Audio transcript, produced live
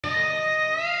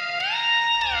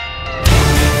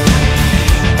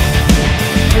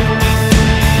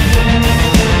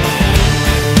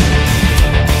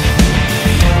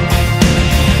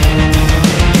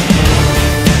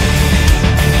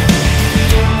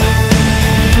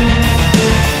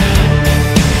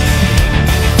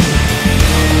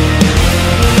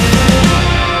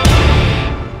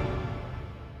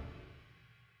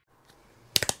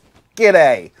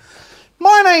G'day.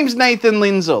 My name's Nathan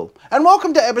Lindsell, and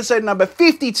welcome to episode number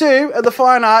 52 of The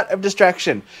Fine Art of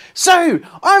Distraction. So,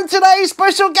 I'm today's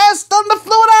special guest on the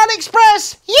Fluid Art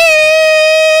Express!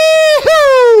 Yee-hoo!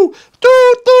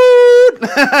 Doot doot!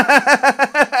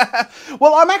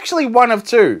 Well, I'm actually one of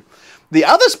two. The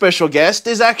other special guest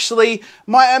is actually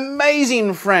my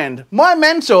amazing friend, my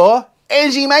mentor,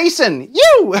 Angie Mason.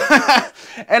 You!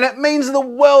 And it means the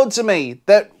world to me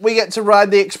that we get to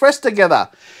ride the Express together.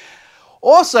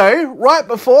 Also, right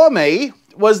before me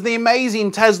was the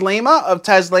amazing Taslima of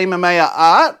Taslima Maya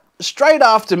Art. Straight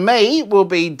after me will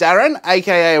be Darren,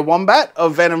 aka Wombat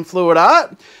of Venom Fluid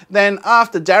Art. Then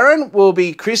after Darren will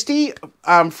be Christy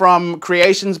from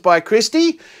Creations by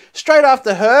Christy. Straight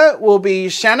after her will be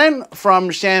Shannon from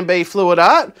Shanby Fluid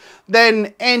Art.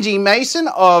 Then Angie Mason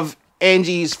of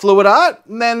Angie's Fluid Art.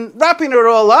 And then wrapping it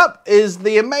all up is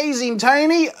the amazing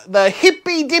Tony, the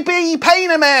hippy dippy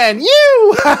painter man.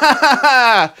 You!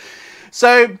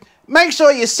 So make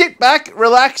sure you sit back,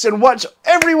 relax, and watch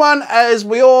everyone as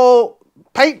we all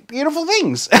paint beautiful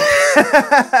things.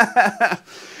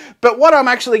 But what I'm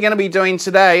actually going to be doing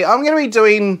today, I'm going to be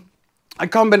doing a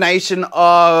combination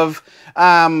of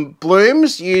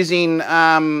blooms using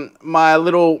my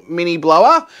little mini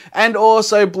blower and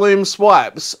also bloom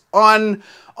swipes on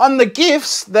the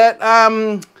gifts that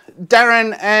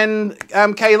Darren and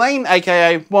Kaylene,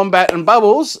 aka Wombat and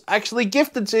Bubbles, actually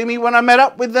gifted to me when I met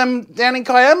up with them down in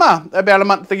Kiama about a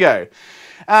month ago.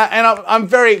 And I'm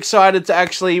very excited to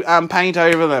actually paint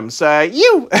over them. So,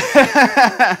 you!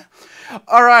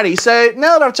 Alrighty, so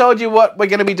now that I've told you what we're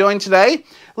going to be doing today,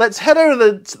 let's head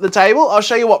over to the table. I'll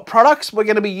show you what products we're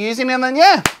going to be using, and then,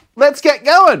 yeah, let's get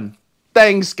going.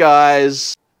 Thanks,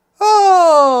 guys.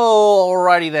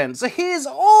 Alrighty then, so here's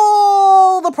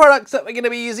all the products that we're going to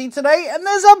be using today, and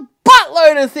there's a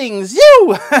buttload of things.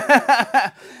 You!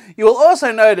 You will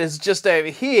also notice just over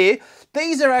here,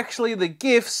 these are actually the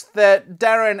gifts that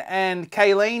Darren and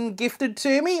Kaylene gifted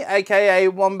to me, aka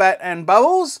Wombat and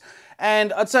Bubbles.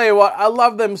 And I'll tell you what, I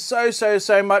love them so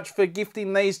much for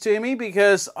gifting these to me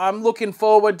because I'm looking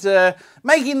forward to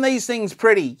making these things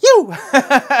pretty. You!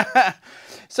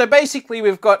 So basically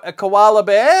we've got a koala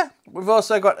bear, we've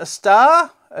also got a star,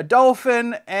 a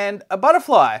dolphin, and a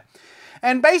butterfly.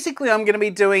 And basically I'm going to be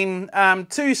doing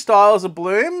two styles of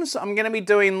blooms. I'm going to be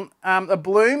doing a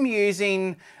bloom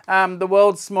using the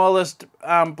world's smallest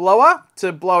blower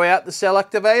to blow out the cell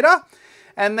activator.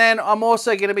 And then I'm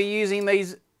also going to be using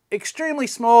these extremely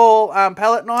small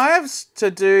palette knives to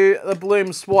do the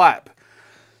bloom swipe.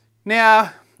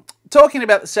 Now, talking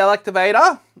about the cell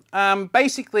activator,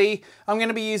 basically I'm going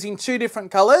to be using two different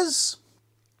colors.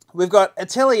 We've got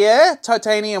Atelier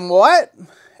Titanium White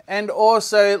and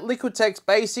also Liquitex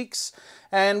Basics,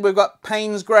 and we've got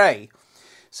Payne's Grey.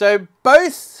 So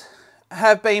both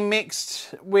have been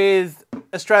mixed with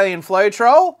Australian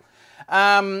Floetrol.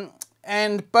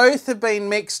 And both have been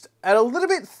mixed at a little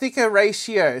bit thicker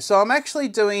ratio. So I'm actually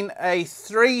doing a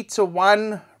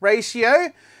 3:1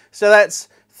 ratio. So that's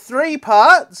 3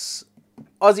 parts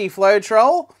Aussie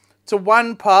Floetrol to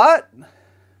 1 part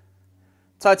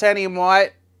Titanium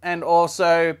White and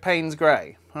also Payne's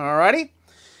Grey. Alrighty.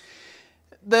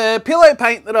 The pillow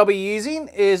paint that I'll be using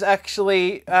is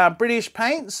actually British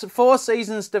Paints 4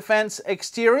 Seasons Defense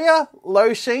Exterior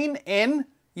Low Sheen in,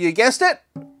 you guessed it,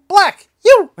 black.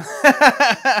 You!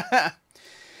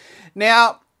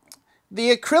 Now,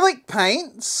 the acrylic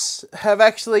paints have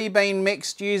actually been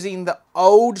mixed using the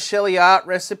old Shelley Art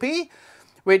recipe,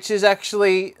 which is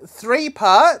actually 3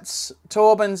 parts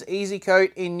Torben's Easy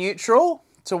Coat in neutral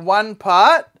to 1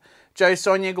 part Jo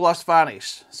Sonja Gloss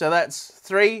Varnish. So that's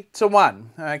 3:1,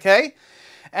 okay?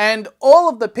 And all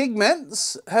of the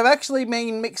pigments have actually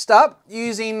been mixed up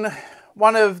using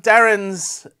one of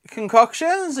Darren's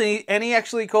concoctions, and he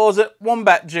actually calls it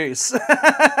Wombat juice.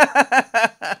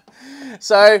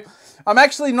 So I'm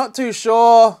actually not too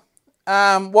sure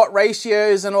what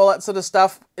ratios and all that sort of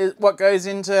stuff is what goes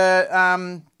into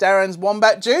Darren's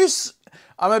Wombat juice.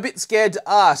 I'm a bit scared to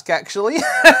ask, actually.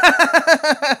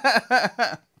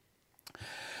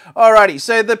 Alrighty,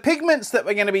 so the pigments that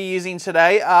we're going to be using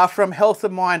today are from Health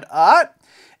of Mind Art,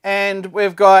 and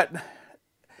we've got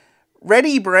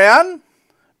Reddy Brown,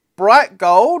 Bright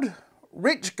Gold,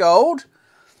 Rich Gold,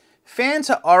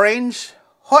 Fanta Orange,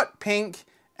 Hot Pink,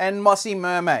 and Mossy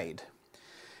Mermaid.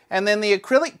 And then the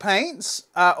acrylic paints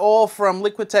are all from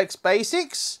Liquitex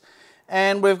Basics,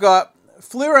 and we've got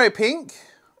Fluoro Pink,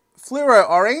 Fluoro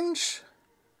Orange,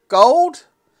 Gold,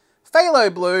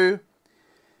 Phthalo Blue,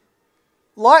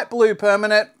 Light Blue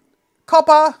Permanent,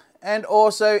 Copper, and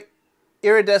also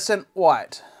Iridescent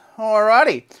White.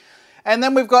 Alrighty. And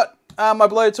then we've got my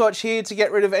blowtorch here to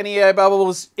get rid of any air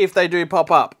bubbles if they do pop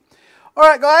up.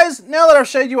 Alright guys, now that I've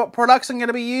showed you what products I'm going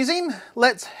to be using,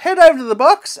 let's head over to the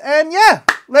box and yeah,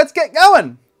 let's get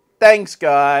going. Thanks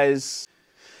guys.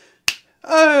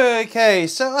 Okay,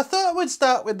 so I thought we'd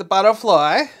start with the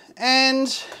butterfly,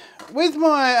 and with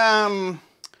my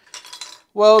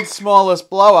world's smallest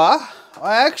blower,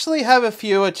 I actually have a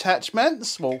few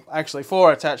attachments, well actually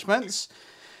 4 attachments,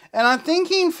 and I'm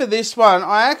thinking for this one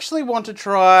I actually want to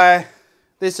try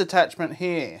this attachment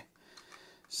here.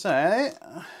 So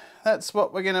that's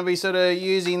what we're going to be sort of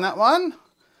using, that one.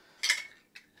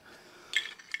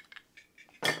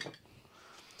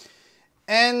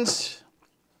 And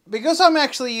because I'm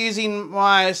actually using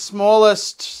my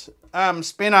smallest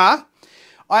spinner,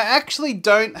 I actually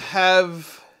don't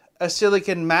have a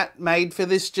silicone mat made for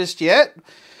this just yet.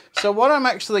 So what I'm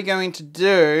actually going to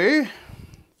do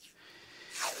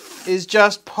is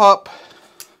just pop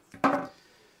a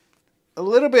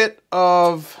little bit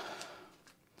of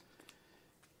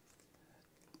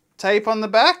tape on the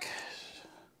back,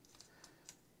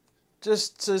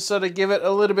 just to sort of give it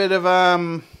a little bit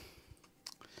of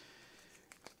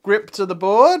grip to the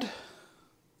board.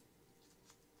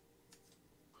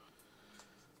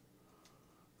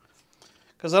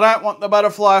 Because I don't want the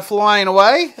butterfly flying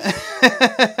away.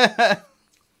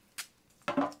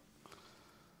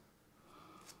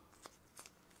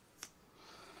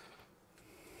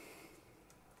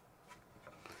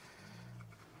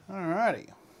 Alrighty.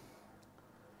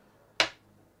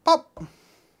 Pop.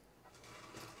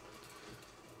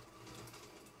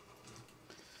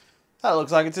 That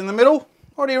looks like it's in the middle.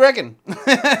 What do you reckon?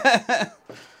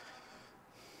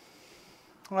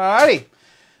 Alrighty.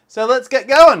 So let's get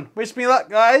going. Wish me luck,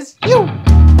 guys. Yoo!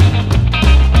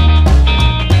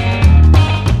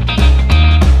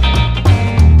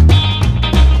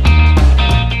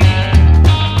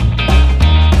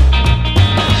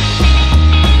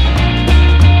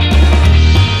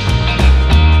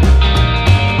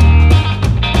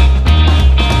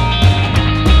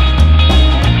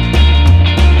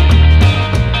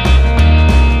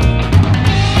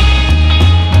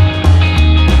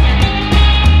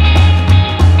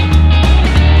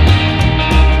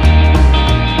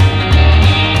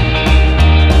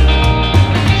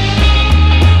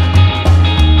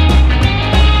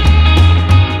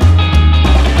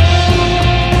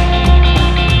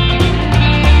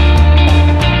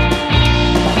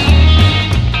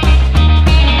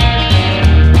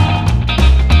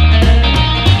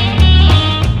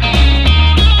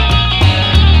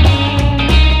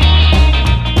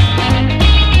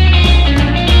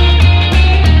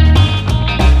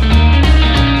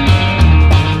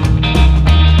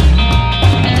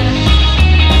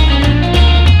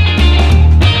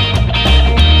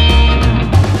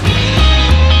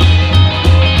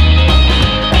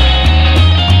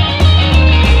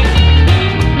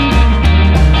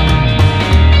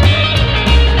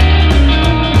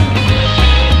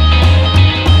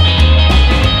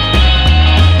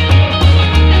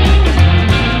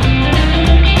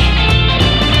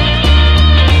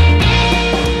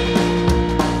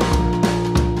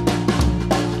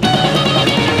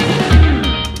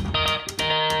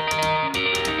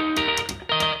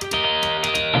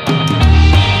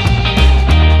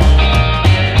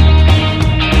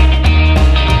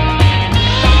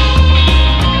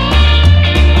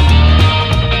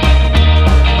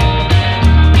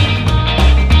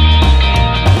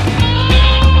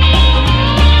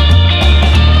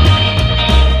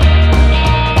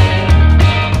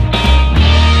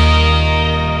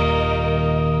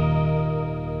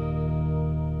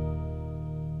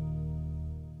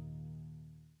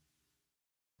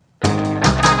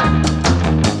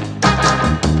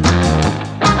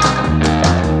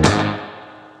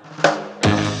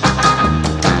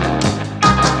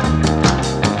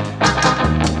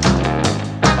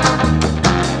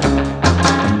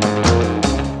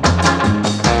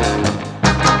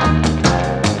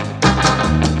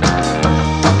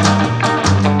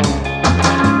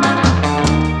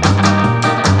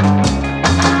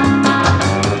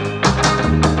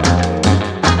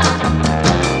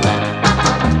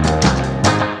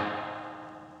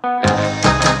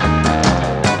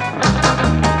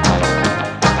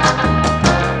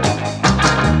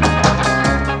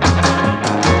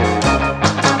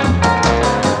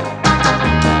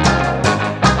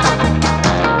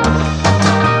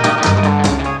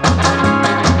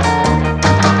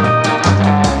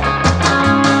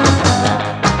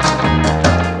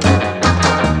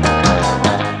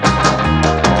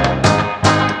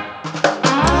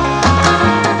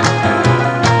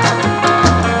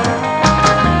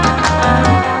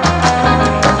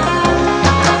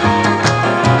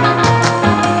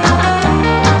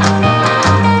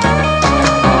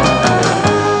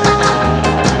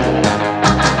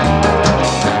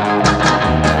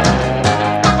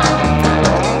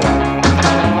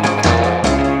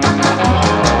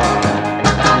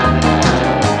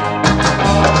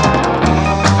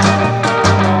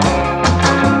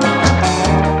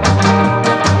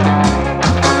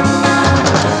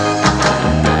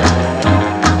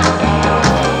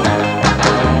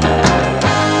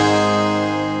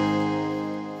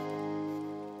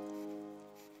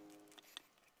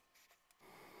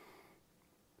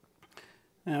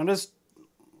 Now I'm just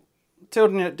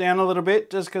tilting it down a little bit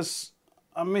just because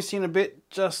I'm missing a bit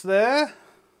just there.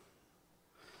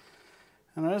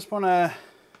 And I just want to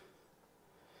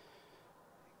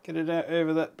get it out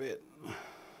over that bit.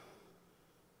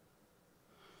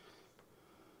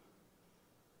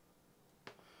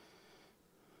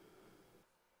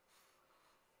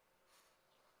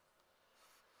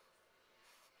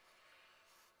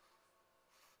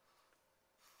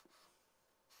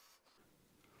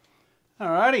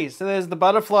 Alrighty, so there's the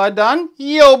butterfly done.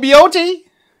 Yo, beauty!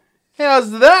 How's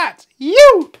that?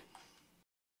 You!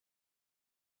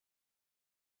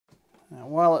 Now,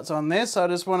 while it's on this, I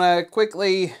just want to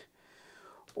quickly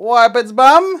wipe its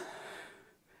bum,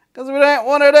 because we don't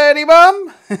want a dirty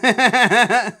bum.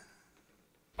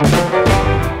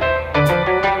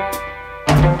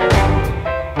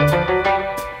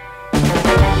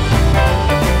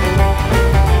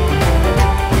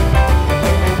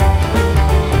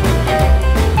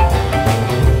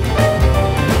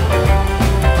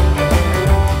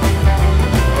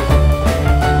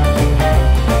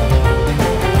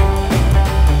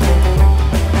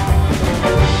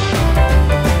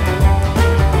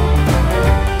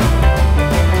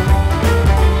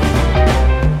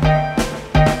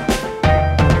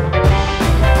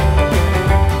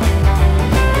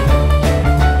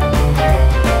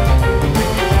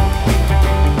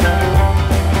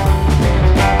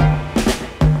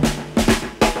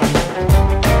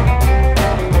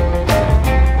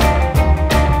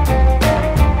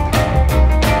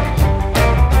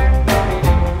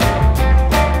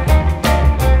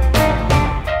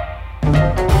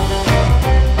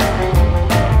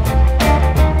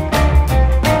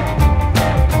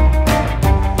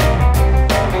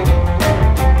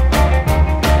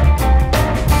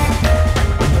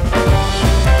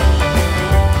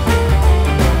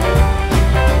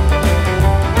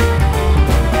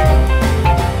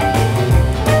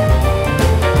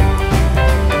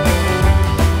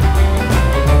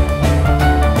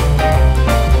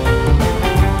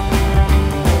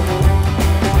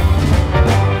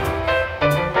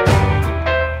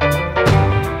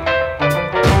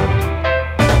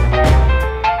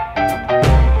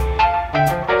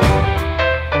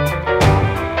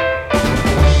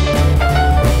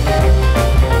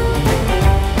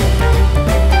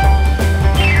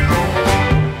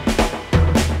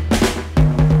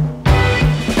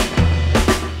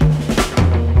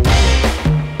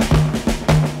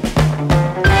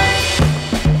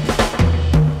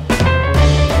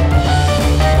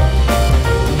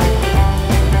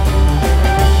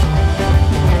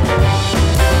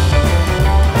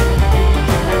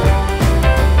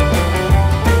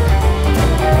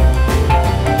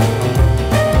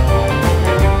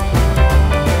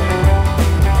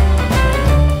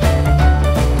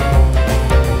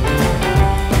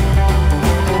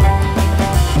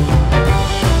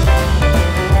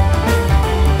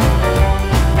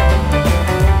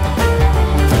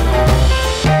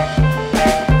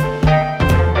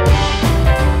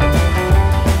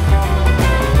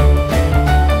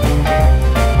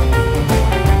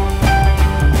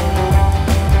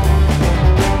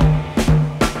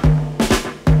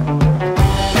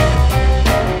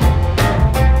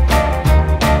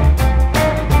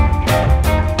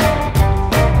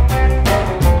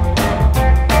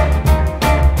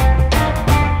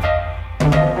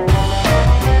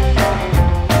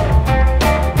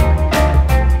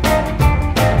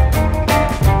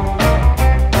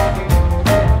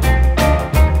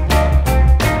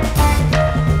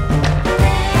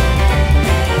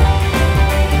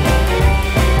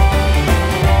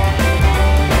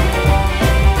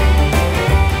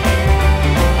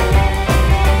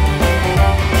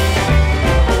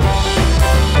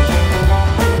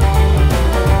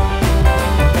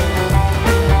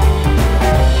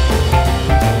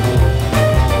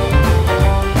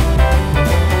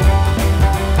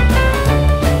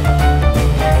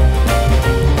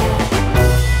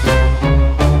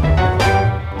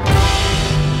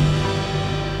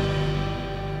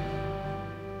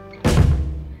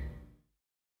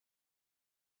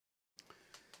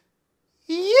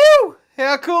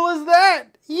 How cool is that?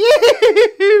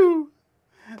 Yoo!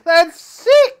 That's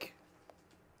sick!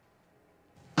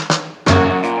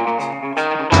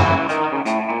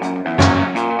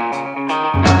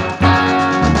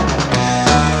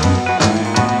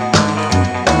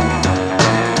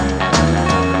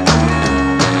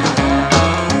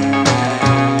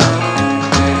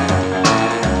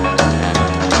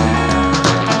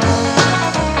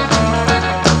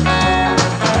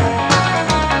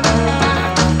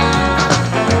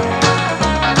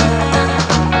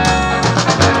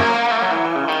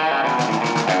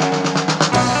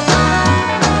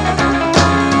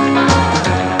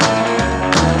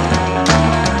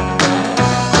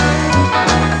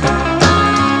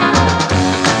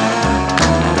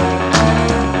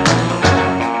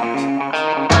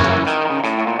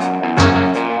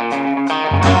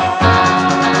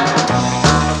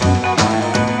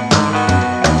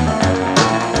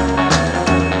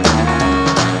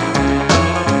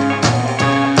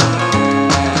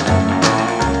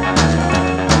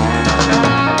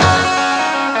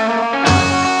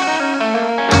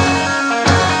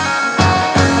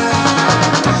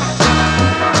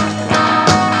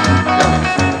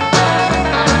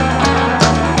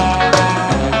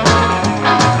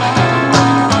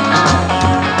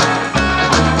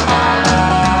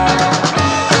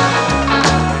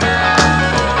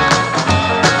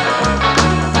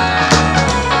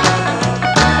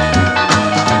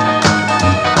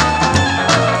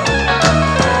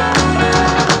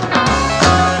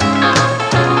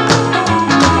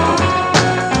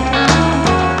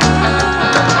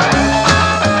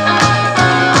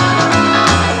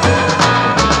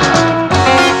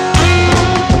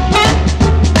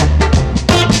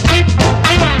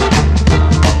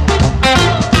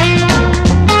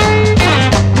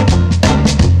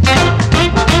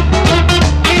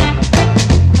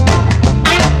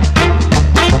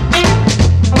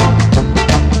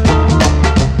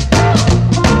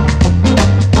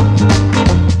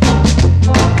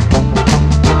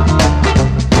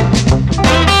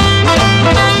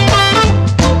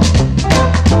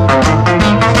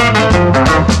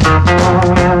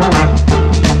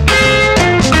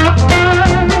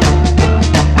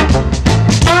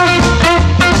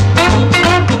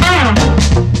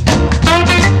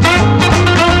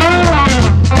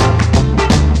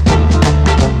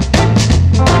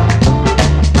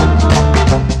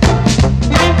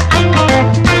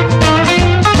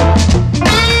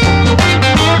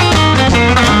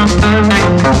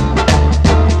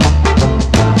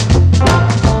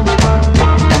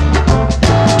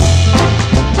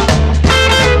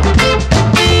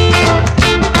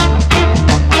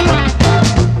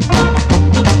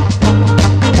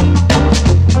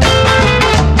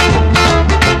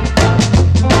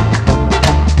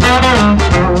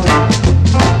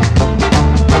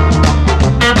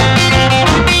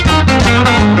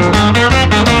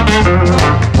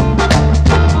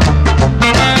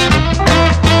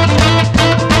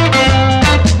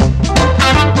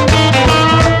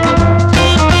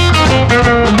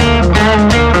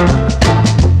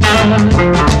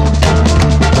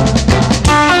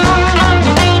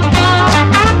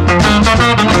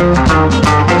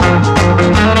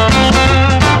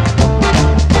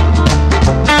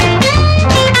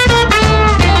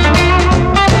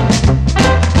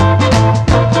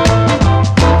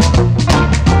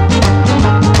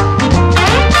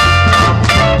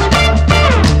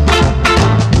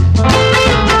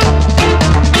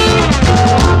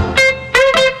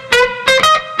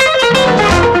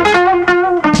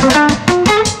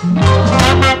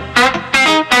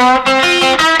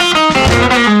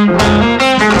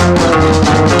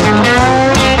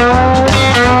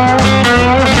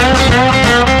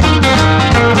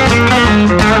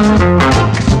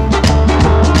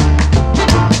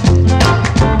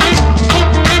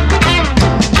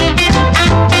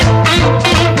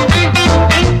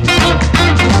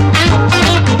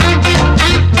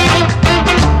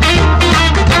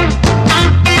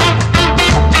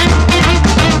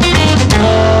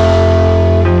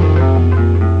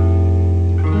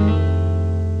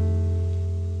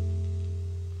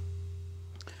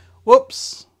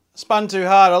 Whoops, spun too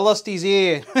hard, I lost his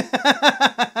ear.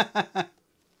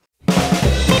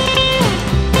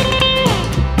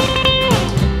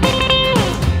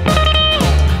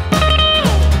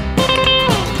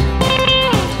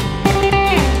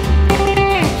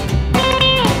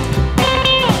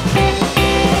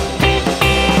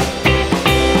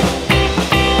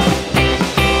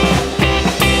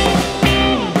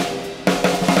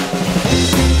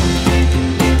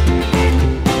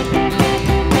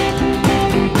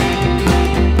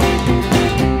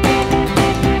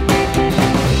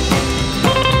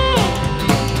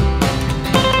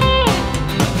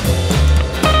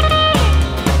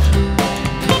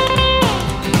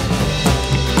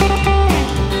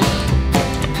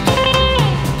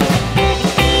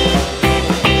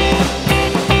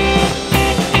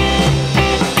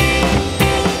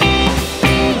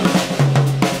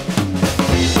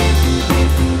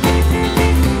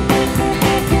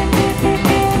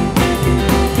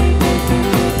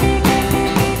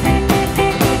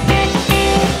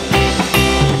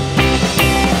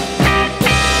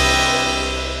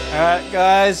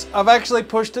 Guys, I've actually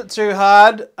pushed it too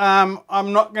hard. I'm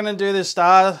not going to do the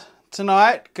star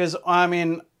tonight because I'm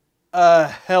in a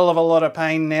hell of a lot of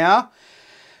pain now.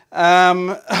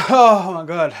 Oh my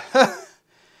God.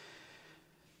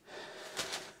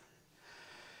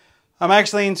 I'm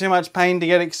actually in too much pain to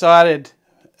get excited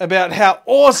about how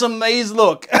awesome these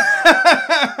look.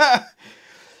 How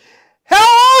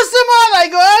awesome are they,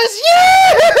 guys?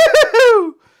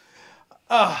 Yoo-hoo!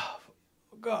 Oh,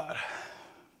 God.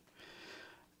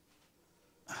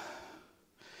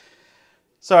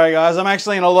 Sorry guys, I'm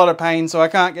actually in a lot of pain, so I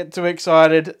can't get too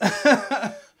excited.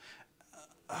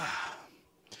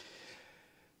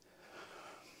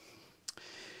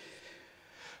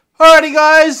 Alrighty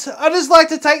guys, I'd just like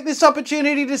to take this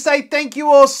opportunity to say thank you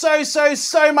all so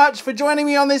much for joining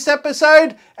me on this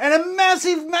episode, and a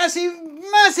massive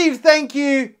thank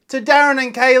you to Darren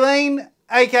and Kaylene,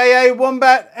 aka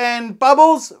Wombat and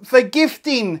Bubbles, for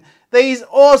gifting these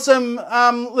awesome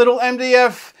little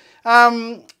MDF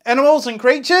animals and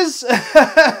creatures.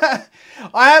 I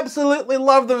absolutely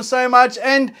love them so much,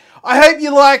 and I hope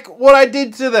you like what I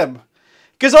did to them,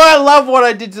 because I love what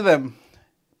I did to them.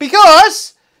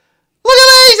 Because look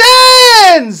at these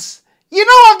hands! You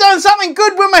know I've done something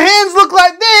good when my hands look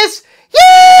like this.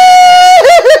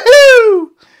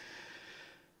 Yee-hoo!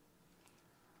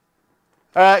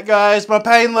 Alright guys, my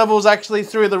pain level's actually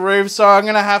through the roof, so I'm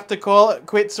going to have to call it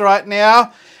quits right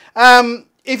now.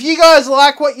 If you guys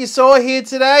like what you saw here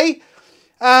today,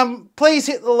 please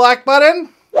hit the like button.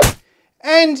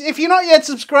 And if you're not yet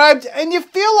subscribed and you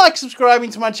feel like subscribing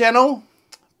to my channel,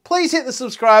 please hit the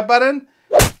subscribe button.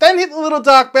 Then hit the little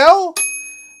dark bell.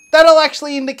 That'll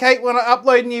actually indicate when I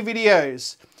upload new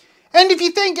videos. And if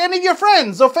you think any of your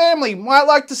friends or family might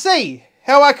like to see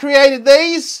how I created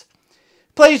these,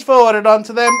 please forward it on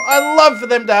to them. I'd love for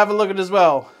them to have a look at it as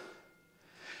well.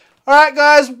 Alright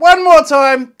guys, one more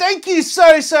time, thank you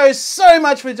so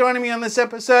much for joining me on this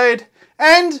episode.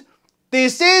 And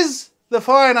this is the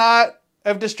fine art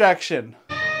of distraction.